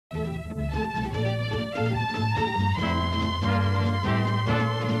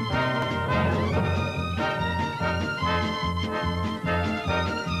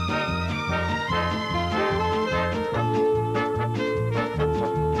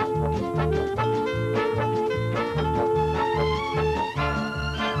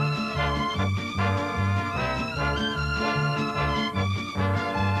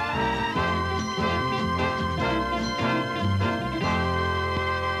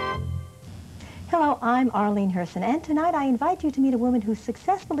Hello, I'm Arlene Herson, and tonight I invite you to meet a woman who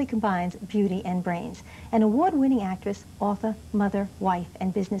successfully combines beauty and brains. An award-winning actress, author, mother, wife,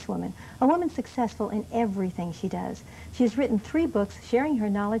 and businesswoman. A woman successful in everything she does. She has written 3 books sharing her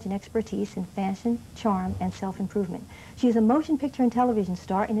knowledge and expertise in fashion, charm, and self-improvement. She is a motion picture and television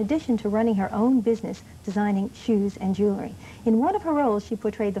star in addition to running her own business, designing shoes and jewelry. In one of her roles, she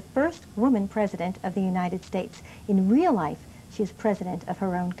portrayed the first woman president of the United States. In real life, she is president of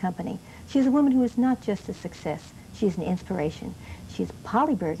her own company. She is a woman who is not just a success. She is an inspiration. She is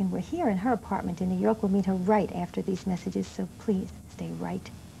Polly Bergen. We're here in her apartment in New York. We'll meet her right after these messages, so please stay right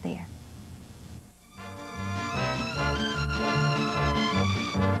there.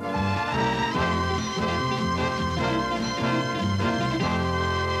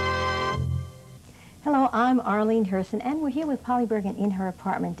 Hello, I'm Arlene Herson, and we're here with Polly Bergen in her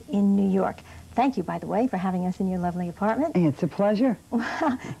apartment in New York. Thank you, by the way, for having us in your lovely apartment. It's a pleasure.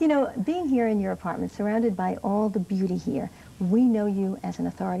 You know, being here in your apartment, surrounded by all the beauty here, we know you as an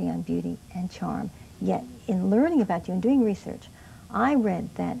authority on beauty and charm. Yet, in learning about you and doing research, I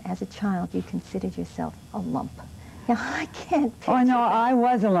read that as a child you considered yourself a lump. Now, I can't picture Oh, no, that. I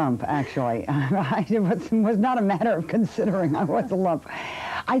was a lump, actually. It was not a matter of considering I was a lump.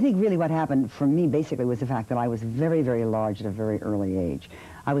 I think really what happened for me basically was the fact that I was very, very large at a very early age.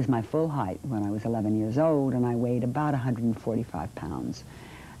 I was my full height when I was 11 years old, and I weighed about 145 pounds,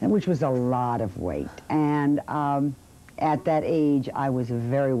 which was a lot of weight. And at that age, I was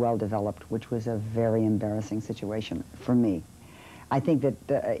very well developed, which was a very embarrassing situation for me. I think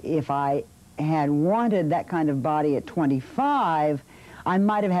that if I had wanted that kind of body at 25, I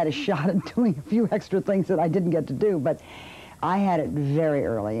might have had a shot at doing a few extra things that I didn't get to do, but I had it very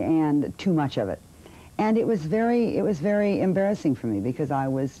early, and too much of it. And it was very embarrassing for me because I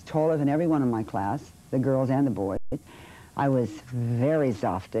was taller than everyone in my class, the girls and the boys. I was very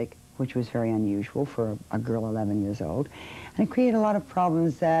zoftic, which was very unusual for a girl 11 years old. And it created a lot of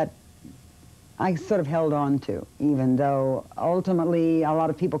problems that I sort of held on to, even though ultimately a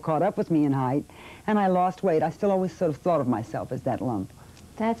lot of people caught up with me in height and I lost weight. I still always sort of thought of myself as that lump.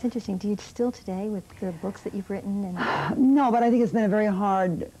 That's interesting. Do you still today with the books that you've written? And No, but I think it's been a very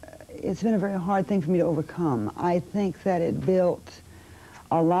hard thing for me to overcome. I think that it built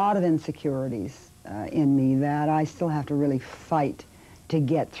a lot of insecurities in me that I still have to really fight to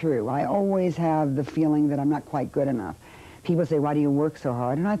get through. I always have the feeling that I'm not quite good enough. People say, why do you work so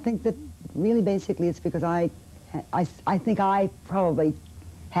hard? And I think that really basically it's because I think I probably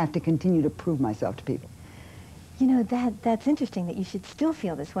have to continue to prove myself to people. you know, that's interesting that you should still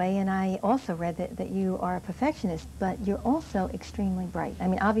feel this way, and I also read that you are a perfectionist, but you're also extremely bright. I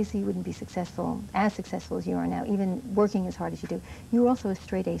mean, obviously you wouldn't be as successful as you are now, even working as hard as you do. You were also a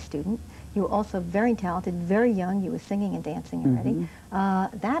straight-A student. You were also very talented, very young. You were singing and dancing already.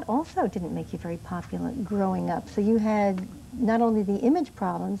 That also didn't make you very popular growing up. So you had not only the image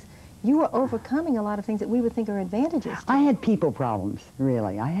problems, you were overcoming a lot of things that we would think are advantages. I had people problems,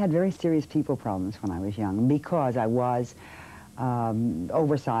 really. I had very serious people problems when I was young because I was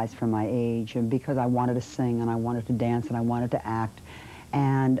oversized for my age and because I wanted to sing and I wanted to dance and I wanted to act.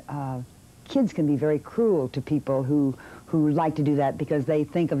 And kids can be very cruel to people who like to do that because they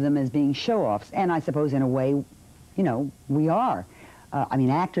think of them as being show-offs. And I suppose in a way, you know, we are. I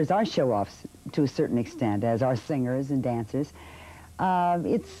mean, actors are show-offs to a certain extent, as are singers and dancers.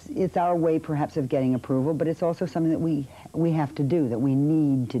 It's our way, perhaps, of getting approval, but it's also something that we have to do, that we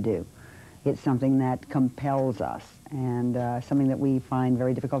need to do. It's something that compels us, and something that we find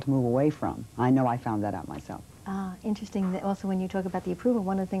very difficult to move away from. I know I found that out myself. Interesting that also when you talk about the approval,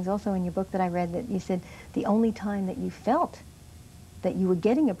 one of the things also in your book that I read that you said the only time that you felt that you were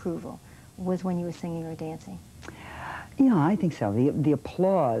getting approval was when you were singing or dancing. Yeah, I think so. The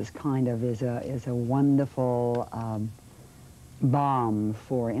applause kind of is a wonderful balm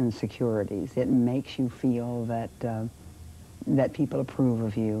for insecurities. It makes you feel that that people approve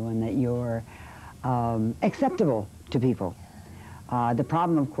of you and that you're acceptable to people. The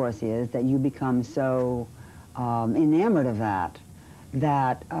problem, of course, is that you become so enamored of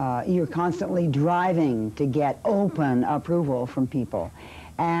that you're constantly driving to get open approval from people.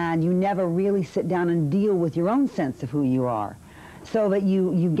 And you never really sit down and deal with your own sense of who you are. So that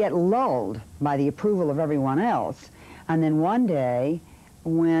you get lulled by the approval of everyone else. And then one day,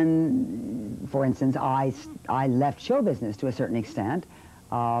 when, for instance, I left show business to a certain extent,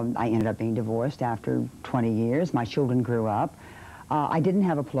 I ended up being divorced after 20 years. My children grew up. I didn't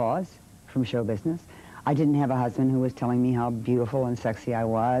have applause from show business. I didn't have a husband who was telling me how beautiful and sexy I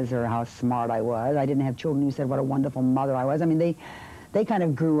was or how smart I was. I didn't have children who said what a wonderful mother I was. I mean, they kind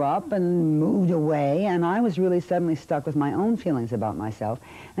of grew up and moved away, and I was really suddenly stuck with my own feelings about myself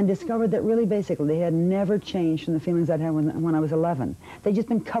and discovered that really basically they had never changed from the feelings I'd had when I was 11. They'd just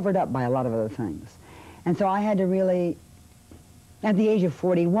been covered up by a lot of other things. And so I had to really, at the age of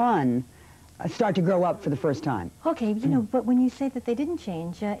 41, start to grow up for the first time. Okay, you know, but when you say that they didn't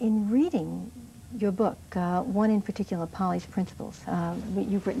change, in reading your book, one in particular, Polly's Principles.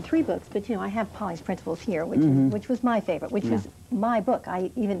 You've written 3 books, but you know, I have Polly's Principles here, which was my favorite, which was my book.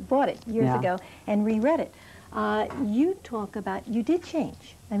 I even bought it years ago and reread it. You talk about, you did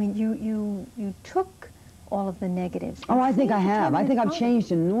change. I mean, you took all of the negatives. Oh, I think I have. I think I've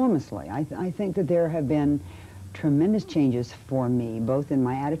changed enormously. I think that there have been tremendous changes for me, both in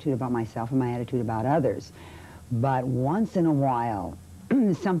my attitude about myself and my attitude about others. But once in a while,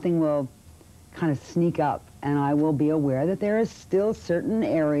 something will kind of sneak up, and I will be aware that there are still certain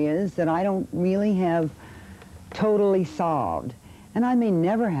areas that I don't really have totally solved. And I may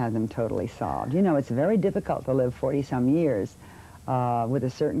never have them totally solved. You know, it's very difficult to live 40-some years with a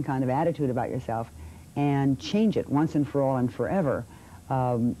certain kind of attitude about yourself and change it once and for all and forever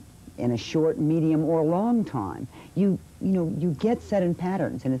in a short, medium, or long time. You know, you get set in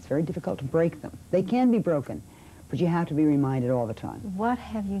patterns, and it's very difficult to break them. They can be broken, but you have to be reminded all the time. What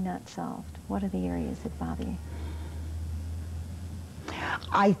have you not solved? What are the areas that bother you?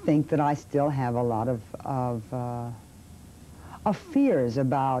 I think that I still have a lot of fears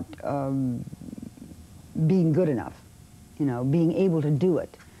about being good enough, you know, being able to do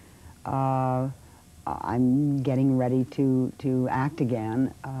it. I'm getting ready to act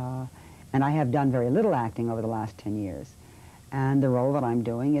again, and I have done very little acting over the last 10 years. And the role that I'm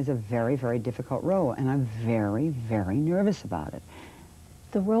doing is a very, very difficult role, and I'm very, very nervous about it.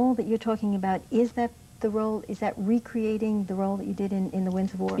 The role that you're talking about, is that the role, is that recreating the role that you did in The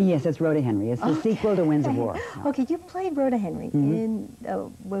Winds of War? Yes, it's Rhoda Henry. It's the sequel to Winds of War. Okay, you played Rhoda Henry, in,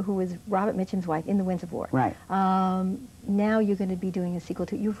 who was Robert Mitchum's wife in The Winds of War. Right. Now you're going to be doing a sequel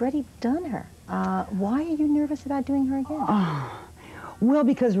to it. You've already done her. Why are you nervous about doing her again? Well,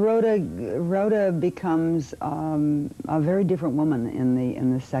 because Rhoda becomes a very different woman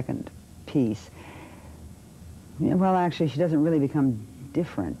in the second piece. Well, actually, she doesn't really become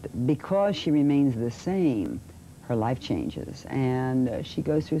different. Because she remains the same, her life changes, and she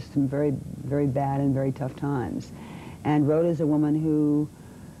goes through some very, very bad and very tough times. And Rhoda's a woman who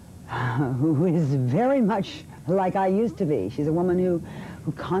is very much like I used to be. She's a woman who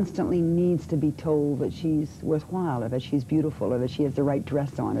constantly needs to be told that she's worthwhile, or that she's beautiful, or that she has the right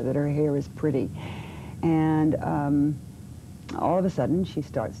dress on, or that her hair is pretty. And all of a sudden, she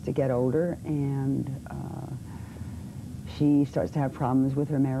starts to get older, and she starts to have problems with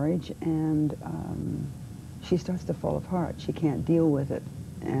her marriage, and she starts to fall apart. She can't deal with it,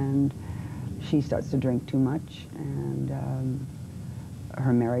 and she starts to drink too much, and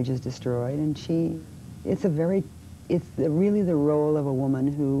her marriage is destroyed, and it's really the role of a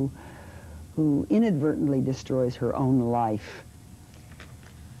woman who inadvertently destroys her own life.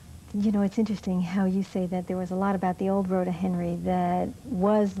 You know, it's interesting how you say that there was a lot about the old Rhoda Henry that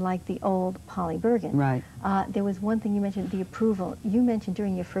was like the old Polly Bergen. Right. There was one thing you mentioned, the approval. You mentioned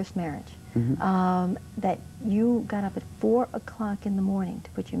during your first marriage that you got up at 4 o'clock in the morning to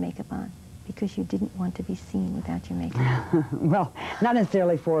put your makeup on because you didn't want to be seen without your makeup. Well, not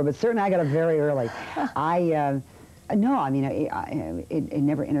necessarily 4, but certainly I got up very early. No, I mean, it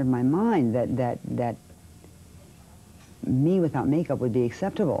never entered my mind that me without makeup would be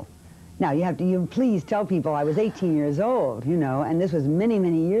acceptable. Now, you please tell people I was 18 years old, you know, and this was many,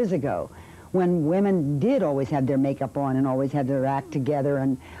 many years ago, when women did always have their makeup on and always had their act together,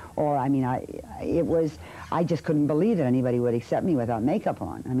 I just couldn't believe that anybody would accept me without makeup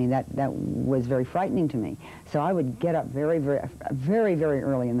on. I mean, that was very frightening to me. So I would get up very, very, very, very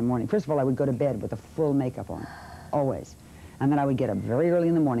early in the morning. First of all, I would go to bed with a full makeup on, always. And then I would get up very early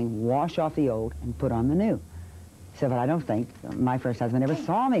in the morning, wash off the old, and put on the new. So, but I don't think my first husband ever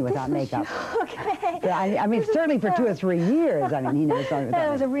saw me without makeup. Okay. I mean, certainly for 2 or 3 years. I mean, he never saw me without makeup.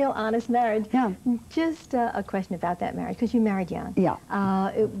 That was a real honest marriage. Yeah. Just a question about that marriage, because you married young. Yeah.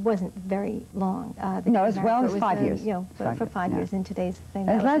 It wasn't very long. No, it was 5 years. You know, for 5 years in today's thing.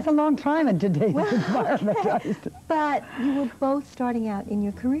 That's a long time in today's environment. Okay. But you were both starting out in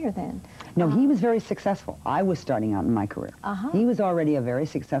your career then. No, he was very successful. I was starting out in my career. He was already a very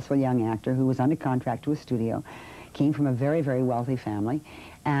successful young actor who was under contract to a studio, came from a very, very wealthy family,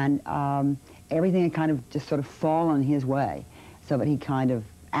 and everything had kind of just sort of fallen his way, so that he kind of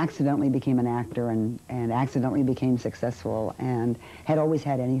accidentally became an actor and accidentally became successful and had always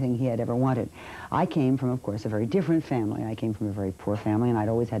had anything he had ever wanted. I came from, of course, a very different family. I came from a very poor family, and I'd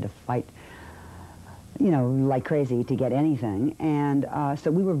always had to fight, you know, like crazy to get anything. And so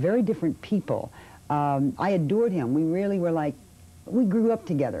we were very different people. I adored him. We really were like, we grew up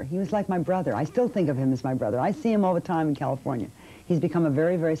together. He was like my brother. I still think of him as my brother. I see him all the time in California. He's become a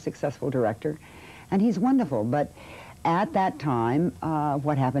very, very successful director, and he's wonderful. But at that time,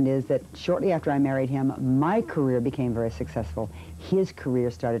 what happened is that shortly after I married him, my career became very successful. His career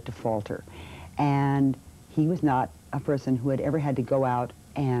started to falter. And he was not a person who had ever had to go out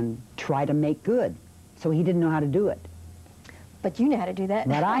and try to make good. So he didn't know how to do it. But you knew how to do that.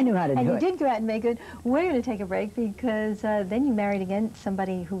 But I knew how to do it. And you did go out and make good. We're going to take a break because then you married again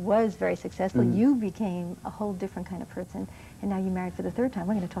somebody who was very successful. You became a whole different kind of person. And now you're married for the third time.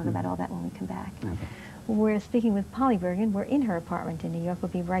 We're going to talk about all that when we come back. Okay. We're speaking with Polly Bergen. We're in her apartment in New York. We'll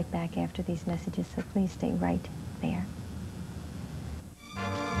be right back after these messages, so please stay right there.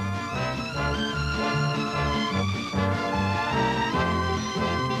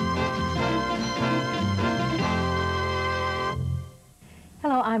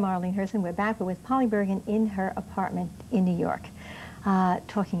 Hello, I'm Arlene Herson. We're back. We're with Polly Bergen in her apartment in New York,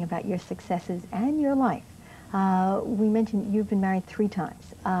 talking about your successes and your life. We mentioned you've been married 3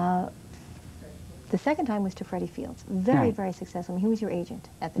 times. The second time was to Freddie Fields. Very, very successful. I mean, he was your agent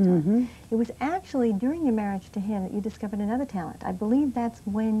at the time. It was actually during your marriage to him that you discovered another talent. I believe that's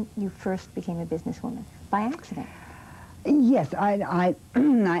when you first became a businesswoman, by accident. Yes, I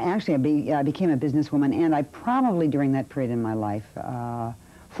actually became a businesswoman, and I probably during that period in my life,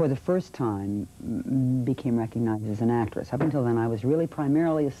 for the first time, became recognized as an actress. Up until then, I was really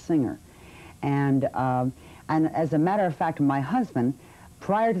primarily a singer. And as a matter of fact, my husband,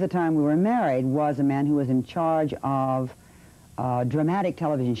 prior to the time we were married, was a man who was in charge of dramatic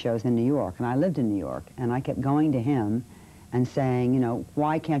television shows in New York. And I lived in New York, and I kept going to him and saying, you know,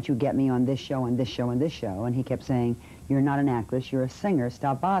 why can't you get me on this show and this show and this show? And he kept saying, you're not an actress, you're a singer,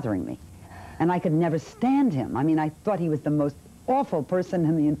 stop bothering me. And I could never stand him. I mean, I thought he was the most awful person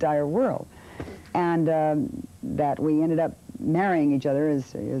in the entire world. And that we ended up marrying each other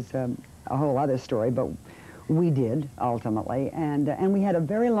is a whole other story, but we did, ultimately. And we had a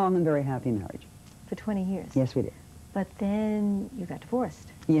very long and very happy marriage. For 20 years? Yes, we did. But then you got divorced.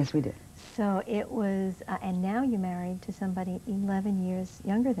 Yes, we did. So it was, and now you're married to somebody 11 years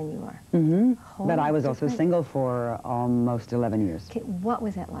younger than you are. But I was also single for almost 11 years. Okay, what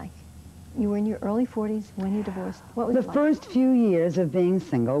was that like? You were in your early 40s when you divorced. What was it like? The first few years of being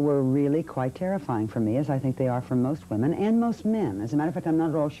single were really quite terrifying for me, as I think they are for most women and most men. As a matter of fact, I'm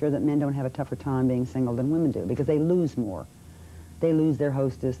not at all sure that men don't have a tougher time being single than women do, because they lose more. They lose their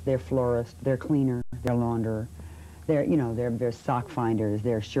hostess, their florist, their cleaner, their launderer, their sock finders,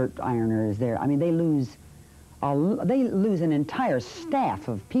 their shirt ironers, I mean, they lose an entire staff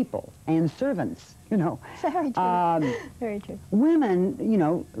of people and servants, you know. Very true. Very true. Women, you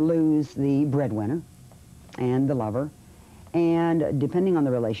know, lose the breadwinner and the lover, and depending on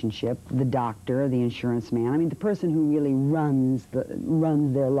the relationship, the doctor, the insurance man, I mean, the person who really runs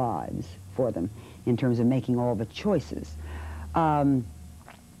their lives for them in terms of making all the choices.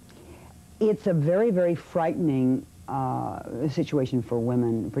 It's a very, very frightening situation for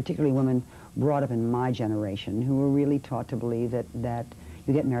women, particularly women brought up in my generation, who were really taught to believe that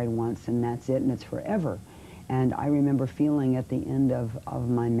you get married once and that's it and it's forever. And I remember feeling at the end of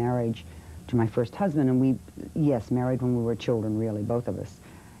my marriage to my first husband, and we, yes, married when we were children, really, both of us.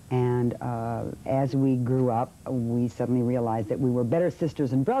 And as we grew up, we suddenly realized that we were better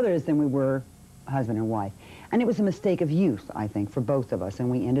sisters and brothers than we were husband and wife. And it was a mistake of youth, I think, for both of us,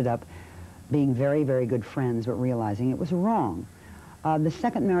 and we ended up being very, very good friends, but realizing it was wrong. The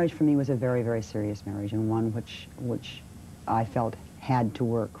second marriage for me was a very, very serious marriage, and one which I felt had to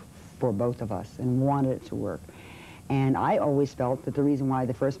work for both of us and wanted it to work. And I always felt that the reason why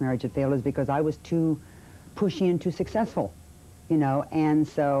the first marriage had failed is because I was too pushy and too successful, you know, and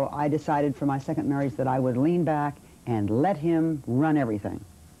so I decided for my second marriage that I would lean back and let him run everything.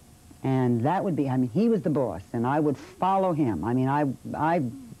 And that would be, I mean, he was the boss, and I would follow him. I mean,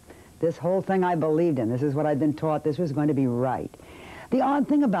 this whole thing I believed in. This is what I'd been taught. This was going to be right. The odd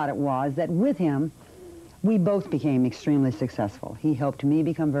thing about it was that with him, we both became extremely successful. He helped me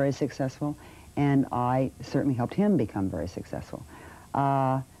become very successful, and I certainly helped him become very successful.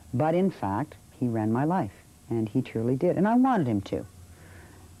 But in fact, he ran my life, and he truly did. And I wanted him to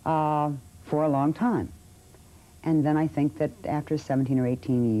for a long time. And then I think that after 17 or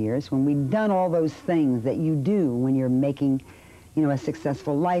 18 years, when we'd done all those things that you do when you're making, you know, a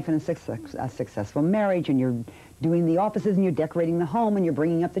successful life and a successful marriage, and you're doing the offices and you're decorating the home and you're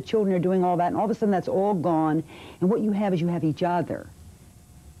bringing up the children, you're doing all that, and all of a sudden that's all gone, and what you have is you have each other.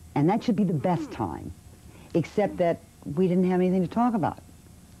 And that should be the best time, except that we didn't have anything to talk about.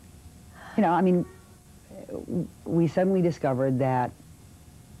 You know, I mean, we suddenly discovered that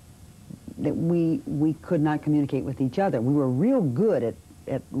we could not communicate with each other. We were real good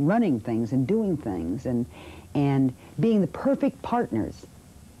at running things and doing things and being the perfect partners.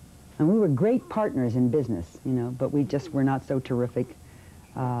 And we were great partners in business, you know, but we just were not so terrific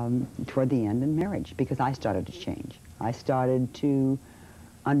toward the end in marriage, because I started to change. I started to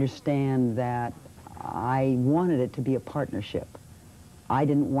understand that I wanted it to be a partnership. I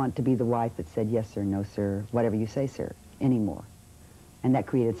didn't want to be the wife that said, yes, sir, no, sir, whatever you say, sir, anymore. And that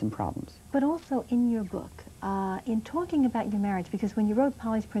created some problems. But also in your book, in talking about your marriage, because when you wrote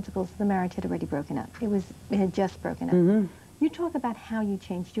Polly's Principles, the marriage had already broken up. It had just broken up. Mm-hmm. You talk about how you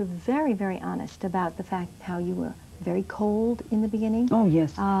changed. You're very, very honest about the fact how you were very cold in the beginning. Oh,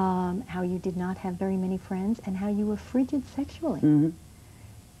 yes. How you did not have very many friends, and how you were frigid sexually. Mm-hmm.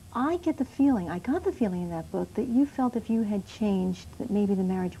 I got the feeling in that book that you felt if you had changed, that maybe the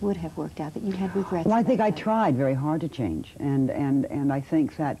marriage would have worked out, that you had regrets. Well, I think I tried very hard to change, and I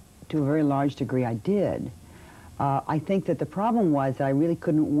think that to a very large degree I did. I think that the problem was that I really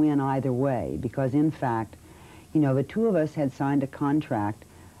couldn't win either way, because in fact, you know, the two of us had signed a contract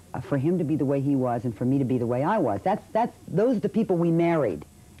for him to be the way he was and for me to be the way I was. Those are the people we married,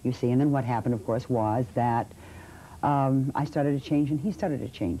 you see. And then what happened, of course, was that I started to change and he started to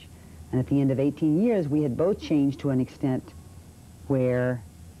change. And at the end of 18 years, we had both changed to an extent where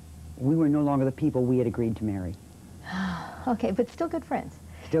we were no longer the people we had agreed to marry. Okay, but still good friends.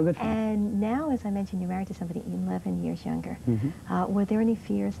 Still good friends. And now, as I mentioned, you're married to somebody 11 years younger. Mm-hmm. Were there any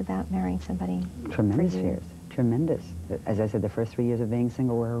fears about marrying somebody? Tremendous fears. Tremendous. As I said, the first 3 years of being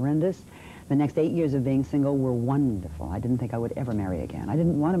single were horrendous. The next 8 years of being single were wonderful. I didn't think I would ever marry again. I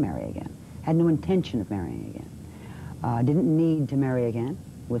didn't want to marry again. Had no intention of marrying again. Didn't need to marry again.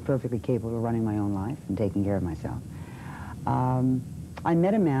 Was perfectly capable of running my own life and taking care of myself. I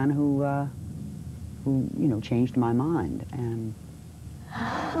met a man who you know, changed my mind. And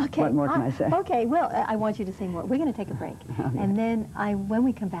okay. What more can I say? Okay, well, I want you to say more. We're going to take a break. Okay. And then when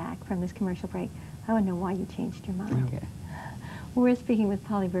we come back from this commercial break, I want to know why you changed your mind. Okay. We're speaking with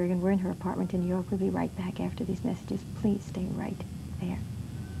Polly Bergen. We're in her apartment in New York. We'll be right back after these messages. Please stay right there.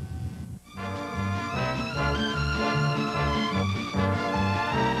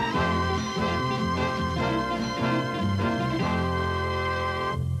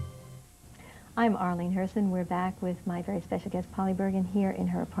 I'm Arlene Herson. We're back with my very special guest, Polly Bergen, here in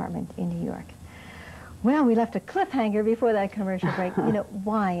her apartment in New York. Well, we left a cliffhanger before that commercial break. You know,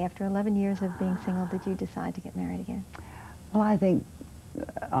 why, after 11 years of being single, did you decide to get married again? Well, I think,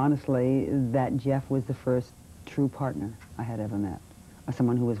 honestly, that Jeff was the first true partner I had ever met.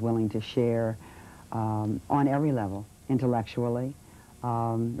 Someone who was willing to share on every level, intellectually,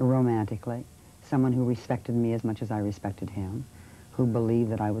 romantically. Someone who respected me as much as I respected him, who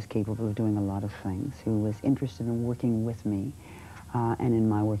believed that I was capable of doing a lot of things, who was interested in working with me and in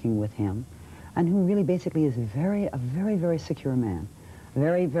my working with him, and who really basically is a very, very secure man.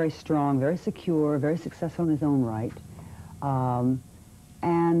 Very, very strong, very secure, very successful in his own right.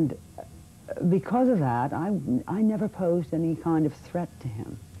 And because of that, I never posed any kind of threat to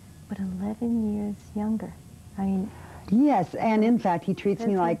him. But 11 years younger. I mean... Yes, and in fact, he treats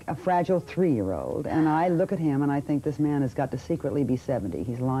me like a fragile 3-year-old. And I look at him and I think this man has got to secretly be 70.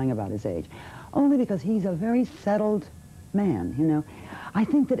 He's lying about his age. Only because he's a very settled man, you know. I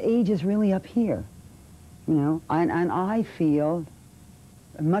think that age is really up here, you know. And I feel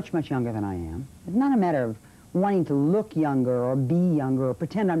much, much younger than I am. It's not a matter of wanting to look younger or be younger or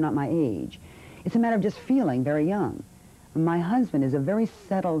pretend I'm not my age. It's a matter of just feeling very young. My husband is a very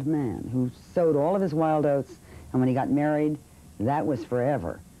settled man who sowed all of his wild oats, and when he got married, that was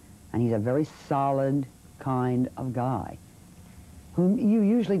forever. And he's a very solid kind of guy whom you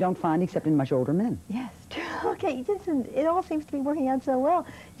usually don't find except in much older men. Yes, true. Okay, listen, it all seems to be working out so well.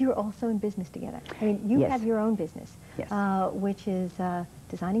 You're also in business together. I mean, you have your own business, which is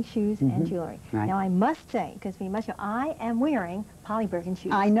designing shoes and jewelry. Right. Now, I must say, because we must show, I am wearing Polly Bergen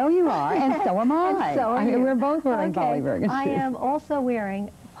shoes. I know you are, and so am I. And so are you. We're both wearing Polly Bergen shoes. I am also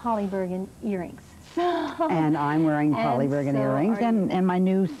wearing Polly Bergen earrings. And I'm wearing Polly Bergen earrings and my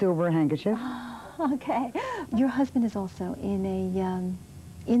new silver handkerchief. Okay. Your husband is also in a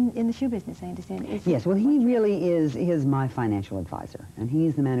in the shoe business, I understand. Yes, well, he really is my financial advisor, and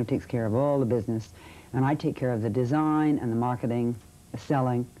he's the man who takes care of all the business, and I take care of the design and the marketing, the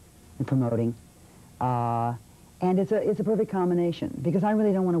selling, and promoting. And it's a perfect combination, because I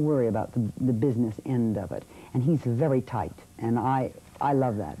really don't want to worry about the business end of it. And he's very tight, and I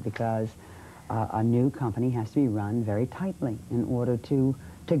love that, because a new company has to be run very tightly in order to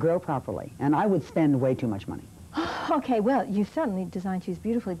grow properly. And I would spend way too much money. Okay, well, you certainly design shoes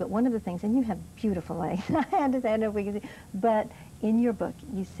beautifully, but one of the things, and you have beautiful legs, I understand if we can see, but in your book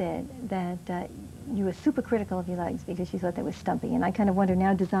you said that you were super critical of your legs because you thought they were stumpy, and I kind of wonder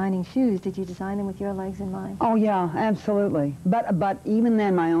now, designing shoes, did you design them with your legs in mind? Oh, yeah, absolutely. But even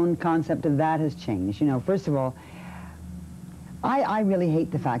then, my own concept of that has changed. You know, first of all, I really hate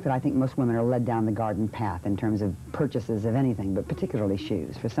the fact that I think most women are led down the garden path in terms of purchases of anything, but particularly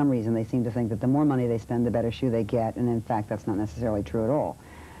shoes. For some reason, they seem to think that the more money they spend, the better shoe they get, and in fact, that's not necessarily true at all.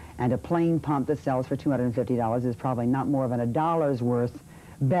 And a plain pump that sells for $250 is probably not more than $1's worth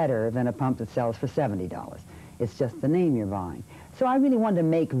better than a pump that sells for $70. It's just the name you're buying. So I really wanted to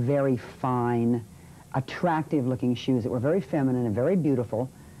make very fine, attractive-looking shoes that were very feminine and very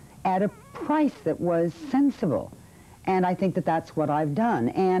beautiful at a price that was sensible. And I think that that's what I've done.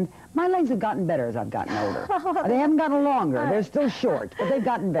 And my legs have gotten better as I've gotten older. They haven't gotten longer. They're still short, but they've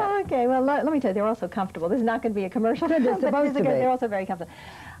gotten better. Okay, well, let me tell you, they're also comfortable. This is not going to be a commercial. They're supposed to be. They're also very comfortable.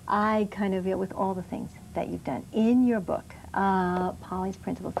 I kind of, with all the things that you've done. In your book, Polly's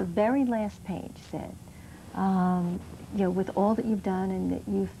Principles, the very last page said, with all that you've done and that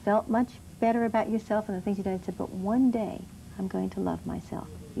you felt much better about yourself and the things you've done, it said, but one day I'm going to love myself.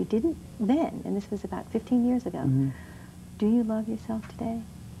 You didn't then, and this was about 15 years ago. Mm-hmm. Do you love yourself today?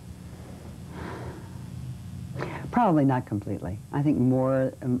 Probably not completely. I think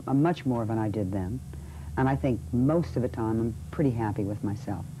much more than I did then. And I think most of the time I'm pretty happy with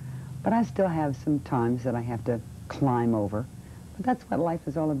myself. But I still have some times that I have to climb over. But that's what life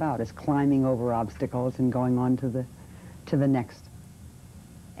is all about, is climbing over obstacles and going on to the next.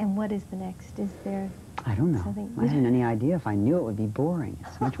 And what is the next? Is there I don't know. something? I haven't any idea. If I knew, it would be boring.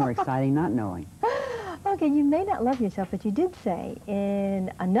 It's much more exciting not knowing. Okay, you may not love yourself, but you did say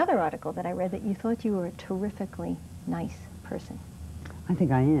in another article that I read that you thought you were a terrifically nice person. I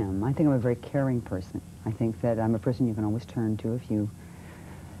think I am. I think I'm a very caring person. I think that I'm a person you can always turn to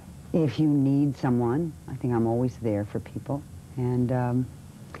if you need someone. I think I'm always there for people. And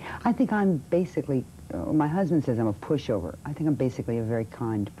I think I'm basically, my husband says I'm a pushover. I think I'm basically a very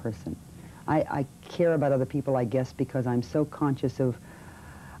kind person. I care about other people, I guess, because I'm so conscious of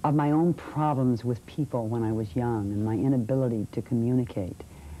my own problems with people when I was young and my inability to communicate.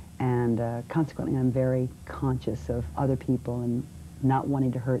 And consequently, I'm very conscious of other people and not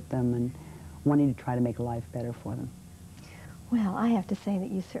wanting to hurt them and wanting to try to make life better for them. Well, I have to say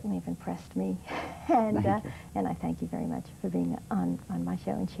that you certainly have impressed me. And I thank you very much for being on my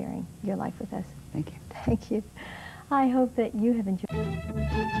show and sharing your life with us. Thank you. Thank you. I hope that you have enjoyed